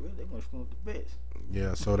 fuck the rest, they want to spend with the best.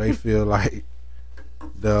 Yeah, so they feel like,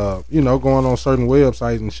 you know, going on certain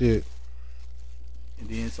websites and shit, and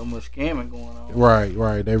then so much scamming going on.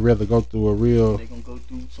 Right. They rather go through a real. They gonna go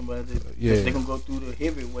through somebody. They gonna go through the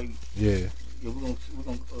heavyweight. Yeah. We're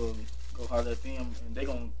gonna go hard at them, and they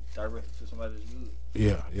gonna direct it to somebody that's good.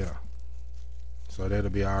 Yeah. So that'll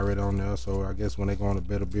be already on there. So I guess when they go on the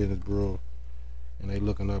Better Business Bureau, and they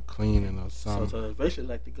looking up cleaning or something. So it's basically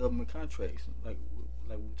like the government contracts, like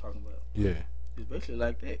we were talking about. Yeah. It's basically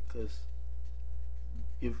like that, because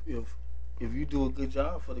if you do a good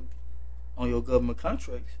job on your government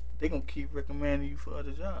contracts, they gonna keep recommending you for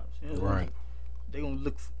other jobs. You know? Right. They gonna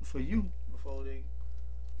look for you before they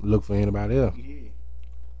look for anybody else.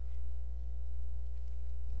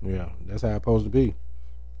 Yeah, that's how it's supposed to be.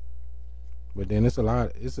 But then it's a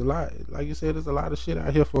lot. Like you said, there's a lot of shit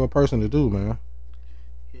out here for a person to do, man.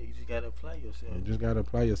 Yeah, you just gotta apply yourself. You just gotta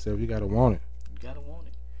apply yourself. You gotta want it. You gotta want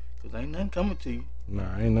it, cause ain't nothing coming to you.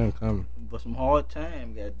 Nah, ain't nothing coming. But some hard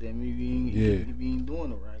time, goddamn, if you ain't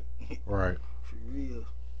doing it right. Right. For real.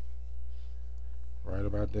 Right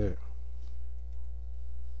about that.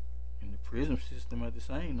 And the prison system ain't the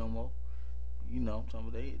same no more. You know, I'm talking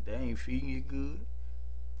about they ain't feeding you good.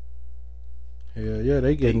 Hell yeah,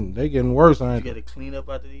 they getting worse, ain't You they? got to clean up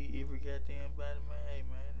after every goddamn body, man. Hey,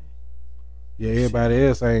 man. Yeah, everybody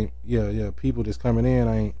else ain't. Yeah. People that's coming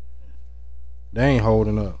in they ain't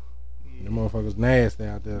holding up. Yeah. The motherfuckers nasty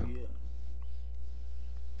out there. Yeah.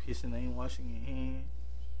 Pissing ain't washing your hands.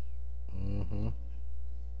 Mm-hmm.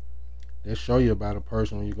 They show you about a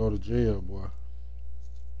person when you go to jail, boy.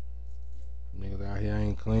 Niggas out here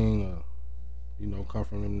ain't clean or, come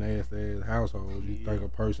from them nasty ass households. You think a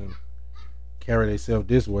person carry themselves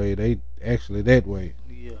this way, they actually that way.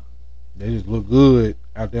 Yeah. They just look good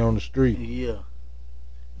out there on the street. Yeah.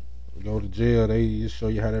 You go to jail, they just show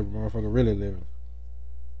you how that motherfucker really living.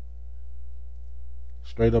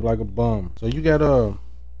 Straight up like a bum. So you got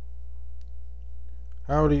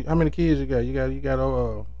how many kids you got? You got I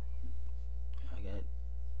got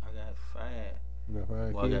 5. You got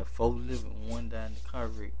 5 Well, kids? I got 4 living, 1 died in the car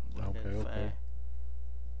wreck. I got 5.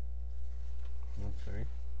 Okay.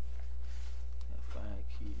 Got 5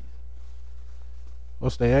 kids.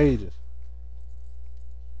 What's their ages?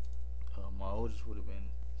 My oldest would have been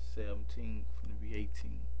 17, gonna be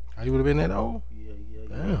 18. How you would have been that old? Yeah.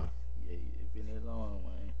 Damn. Yeah, it been that long,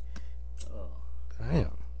 man.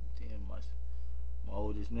 Damn. Then my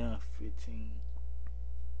oldest now 15.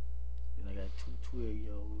 Then I got 2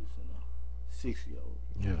 12-year-olds and a 6-year-old.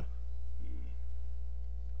 Yeah.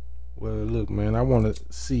 Well, look, man, I want to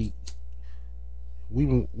see.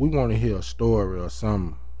 We want to hear a story or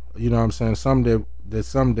something. You know what I'm saying? Something that a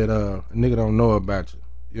nigga don't know about you.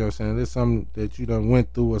 You know what I'm saying? There's something that you done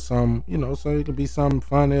went through or something. So it can be something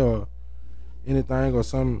funny or anything or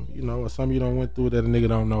something, or something you done went through that a nigga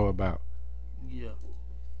don't know about. Yeah.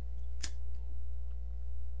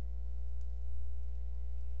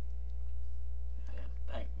 I gotta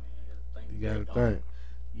think, man. You gotta think.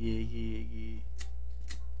 Yeah.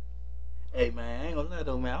 Hey, man, I ain't gonna lie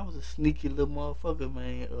though, man. I was a sneaky little motherfucker,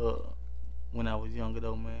 man. When I was younger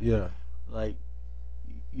though, man. Yeah. Like,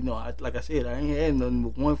 like I said, I ain't had nothing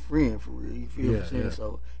but one friend for real. You feel what I'm saying? Yeah.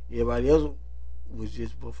 So everybody else was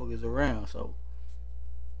just motherfuckers around. So,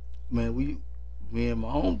 man, me and my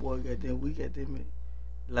homeboy we got them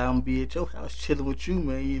allow them to be at your house chilling with you,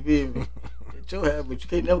 man. You feel me? At your house, but you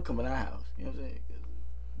can't never come in our house. You know what I'm saying? 'Cause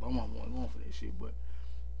my mom wasn't going for that shit, but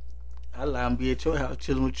I allow them to be at your house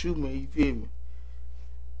chilling with you, man. You feel me?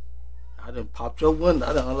 I done popped your window.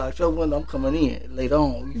 I done unlocked your window. I'm coming in later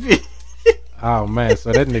on. You feel me? Oh man,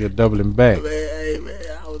 so that nigga doubling back. Man, hey, man,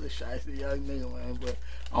 I was a shiesty young nigga, man, but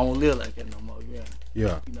I don't live like that no more.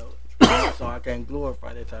 Yeah. So I can't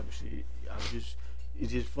glorify that type of shit.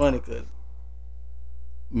 It's just funny because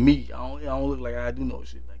I don't look like I do no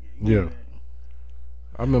shit like that. You know what I'm saying?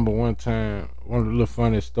 I remember one time, one of the little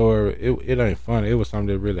funny story. It ain't funny. It was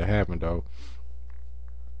something that really happened though.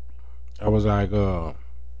 I was like, nigga,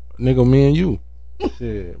 me and you,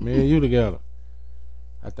 shit, me and you together.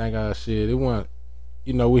 I think it wasn't.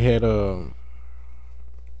 We had got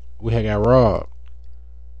robbed.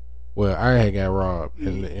 Well, I had got robbed,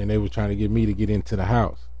 and they was trying to get me to get into the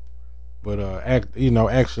house. But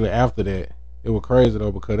actually after that, it was crazy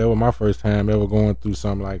though because that was my first time ever going through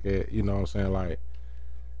something like that. You know what I'm saying? Like,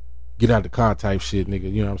 get out the car type shit,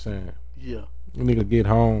 nigga. You know what I'm saying? Yeah. Nigga get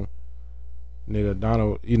home, nigga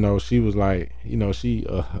Donald. She was like,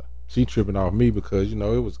 she tripping off me because it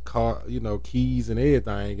was car, keys and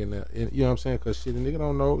everything, and you know what I'm saying? Because shit, the nigga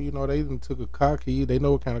don't know. They even took a car key. They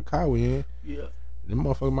know what kind of car we in. Yeah. Them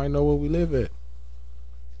motherfuckers might know where we live at.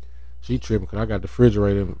 She tripping because I got the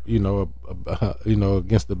refrigerator,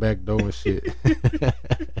 against the back door and shit.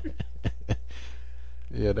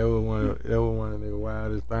 Yeah, that was one of the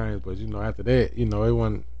wildest things. But after that,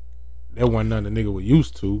 that wasn't nothing the nigga was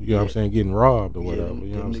used to. You know what I'm saying? Getting robbed or whatever.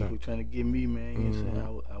 You know what I'm saying? Nigga was trying to get me, man. You know what I'm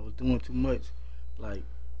saying? I was doing too much, like,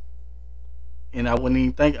 and I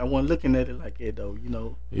wasn't looking at it like that though.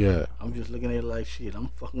 Yeah. I'm just looking at it like shit. I'm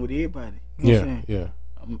fucking with everybody. You know what I'm saying? Yeah.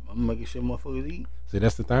 I'm making sure motherfuckers eat. See,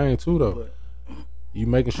 that's the thing too, though. But you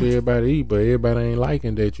making sure everybody eat, but everybody ain't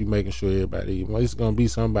liking that you making sure everybody eat. Well, it's gonna be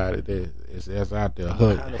somebody that's out there how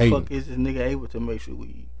the hating. fuck is this nigga able to make sure we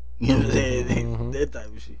eat? You know what I'm saying? That type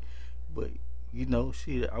of shit. But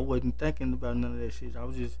shit, I wasn't thinking about none of that shit. I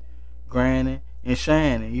was just grinding and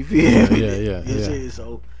shining. You feel me? Yeah.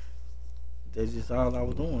 So that's just all I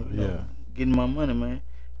was doing. Getting my money, man,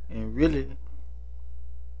 and really.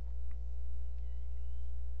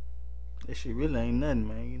 That shit really ain't nothing,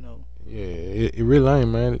 man. Yeah, it really ain't,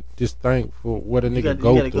 man. Just think for what a nigga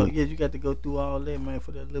go through. You got to go through all that, man,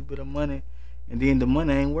 for that little bit of money, and then the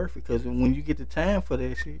money ain't worth it because when you get the time for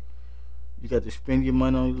that shit, you got to spend your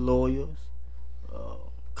money on lawyers,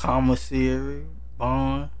 commissary,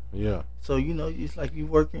 bond. Yeah. So it's like you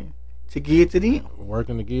working to give to them.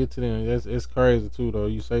 Working to give to them. It's crazy too, though.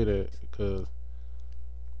 You say that because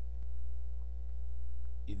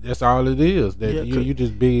that's all it is. That you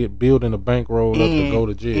just building a bankroll up to go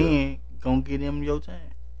to jail and gonna get them your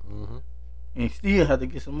time, and still have to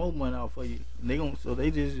get some more money out for you. And they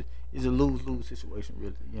just it's a lose situation,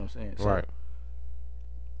 really. You know what I'm saying? So, right.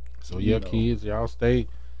 So kids, y'all say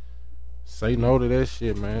no to that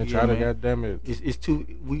shit, man. Try to goddamn it. It's too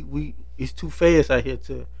it's too fast out here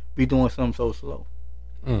to be doing something so slow.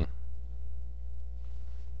 That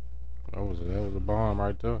was a bomb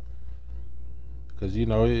right there. Cause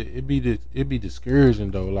it be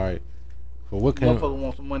discouraging though. Like, for what kind motherfucker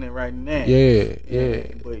want some money right now? Yeah.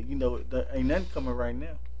 But there ain't nothing coming right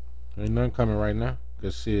now. Ain't nothing coming right now.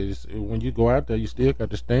 Cause shit, when you go out there, you still got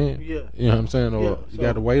to stand. Yeah. You know what I'm saying? Or you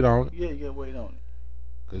got to wait on it. Yeah, you got to wait on it.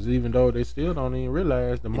 Cause even though they still don't even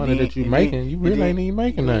realize the money that you making, you really ain't even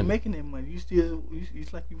making nothing. You ain't making that money. You still,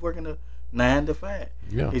 it's like you working a 9 to 5.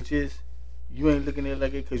 Yeah. It's just you ain't looking at it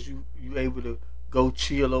like it because you able to go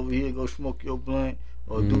chill over here, go smoke your blunt,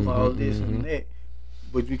 or do all this and that.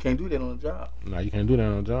 But you can't do that on a job. No, you can't do that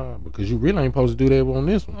on a job because you really ain't supposed to do that on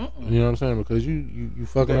this one. You know what I'm saying? Because you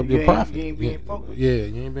fucking up your profit. You ain't being focused. Yeah,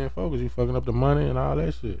 you ain't being focused. You fucking up the money and all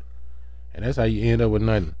that shit. And that's how you end up with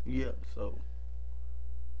nothing. Yeah, so.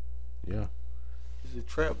 Yeah. It's a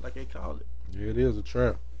trap, like they call it. Yeah, it is a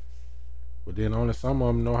trap. But then only some of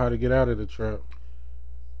them know how to get out of the trap.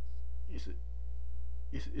 It's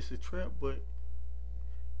a trap, but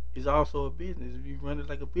it's also a business. If you run it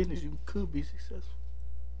like a business, you could be successful.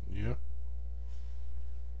 Yeah.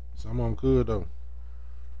 Some of them could, though.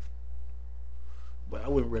 But I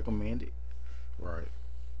wouldn't recommend it. Right.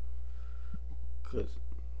 Because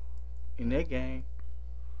in that game,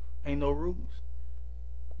 ain't no rules.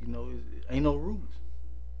 Ain't no rules.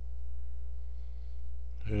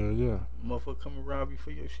 Hell yeah. Motherfucker come and rob you for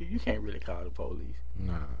your shit. You can't really call the police.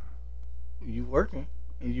 Nah. You working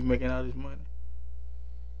and you making all this money.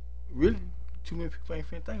 Really, too many people ain't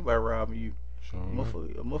finna think about robbing you. Sure. A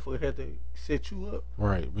motherfucker had to set you up.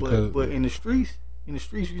 Right. Because but in the streets,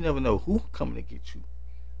 you never know who coming to get you.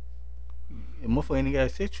 And motherfucker ain't gotta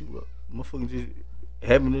set you up. Motherfucker just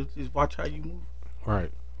having to just watch how you move.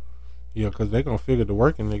 Right. Yeah, because they gonna figure the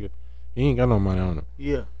working nigga, he ain't got no money on him.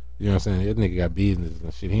 Yeah. You know what I'm saying? That nigga got business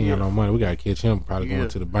and shit. He ain't got no money. We gotta catch him probably going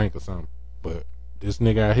to the bank or something. But this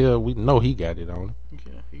nigga out here, we know he got it on him.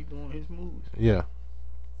 Yeah, he doing his moves. Yeah.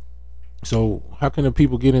 So how can the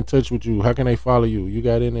people get in touch with you? How can they follow you? You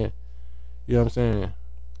got in there? You know what I'm saying?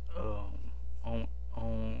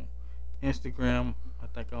 On Instagram, I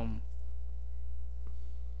think I'm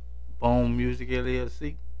Bone Music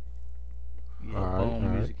LLC. Yeah,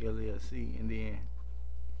 Bone Music LLC, and then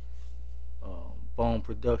Bone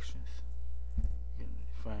Productions. You can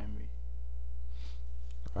find me.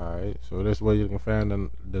 All right, so that's where you can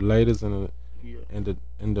find the latest and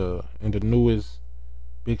the newest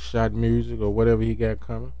Big Shot music or whatever he got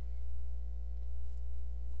coming.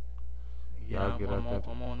 Yeah,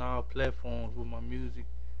 I'm on all platforms with my music,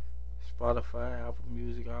 Spotify, Apple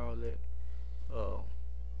Music, all that.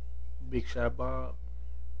 Big Shot Bob,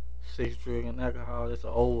 Sex, Drug, and Alcohol. That's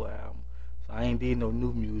an old album, so I ain't did no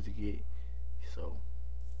new music yet. So.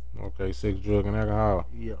 Okay, Sex, Drug, and Alcohol.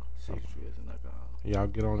 Yeah, Sex, Drugs, and Alcohol. Y'all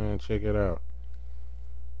get on there and check it out,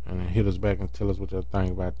 and then hit us back and tell us what y'all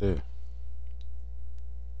think about that.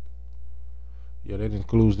 Yeah, that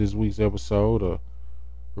includes this week's episode of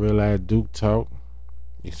Real liveDuk Talk,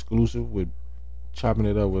 exclusive with chopping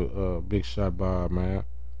it up with Big Shot Bob, man.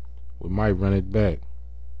 We might run it back.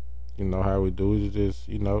 You know how we do it. It's just,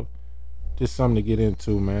 just something to get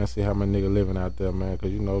into, man. See how my nigga living out there, man.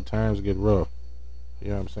 Because, times get rough. You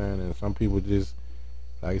know what I'm saying? And some people just,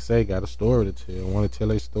 like I say, got a story to tell, want to tell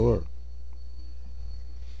their story.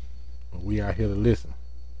 But we out here to listen.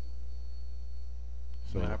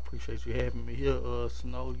 So man, I appreciate you having me here,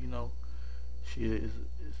 Snow. Shit,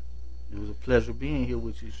 it was a pleasure being here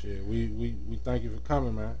with you. Shit, we thank you for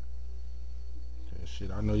coming, man.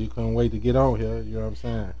 Shit, I know you couldn't wait to get on here. You know what I'm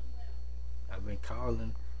saying? I've been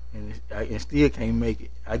calling, and I still can't make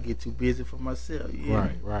it. I get too busy for myself.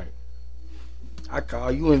 Right. I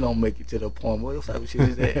call you and don't make it to the appointment. What type of shit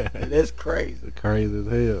is that? That's crazy. It's crazy as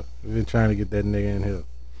hell. We've been trying to get that nigga in here.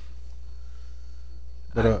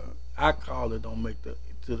 But I call it, don't make it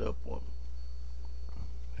to the appointment.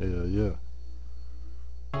 Hell yeah.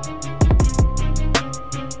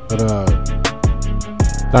 But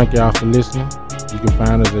thank y'all for listening. You can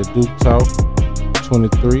find us at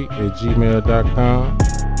DukTalk23@gmail.com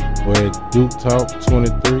or at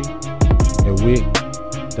DukTalk23 at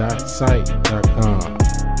wit.site.com.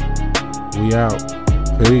 We out.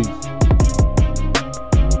 Peace.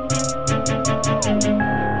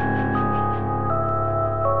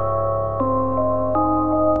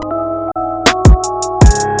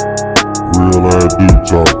 Real liveDuk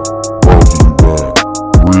talk, brought to you by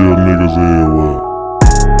real niggas everywhere.